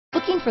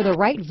Looking for the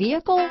right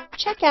vehicle?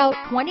 Check out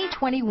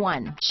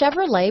 2021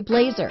 Chevrolet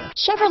Blazer.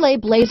 Chevrolet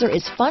Blazer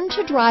is fun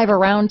to drive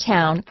around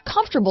town,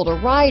 comfortable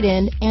to ride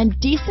in, and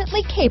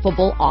decently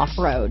capable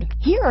off-road.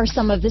 Here are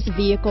some of this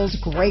vehicle's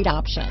great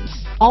options: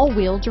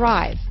 all-wheel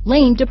drive,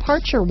 lane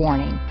departure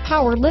warning,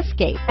 power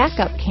liftgate,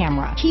 backup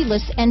camera,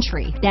 keyless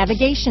entry,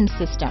 navigation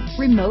system,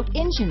 remote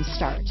engine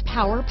start,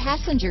 power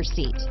passenger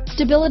seat,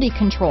 stability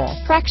control,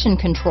 traction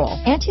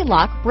control,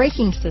 anti-lock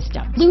braking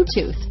system,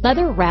 Bluetooth,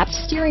 leather-wrapped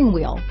steering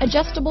wheel,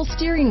 adjustable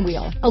steering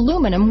wheel,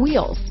 aluminum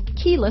wheels,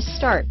 keyless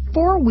start,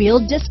 four-wheel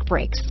disc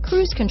brakes,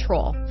 cruise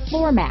control,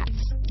 floor mats.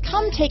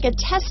 Come take a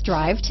test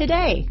drive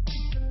today.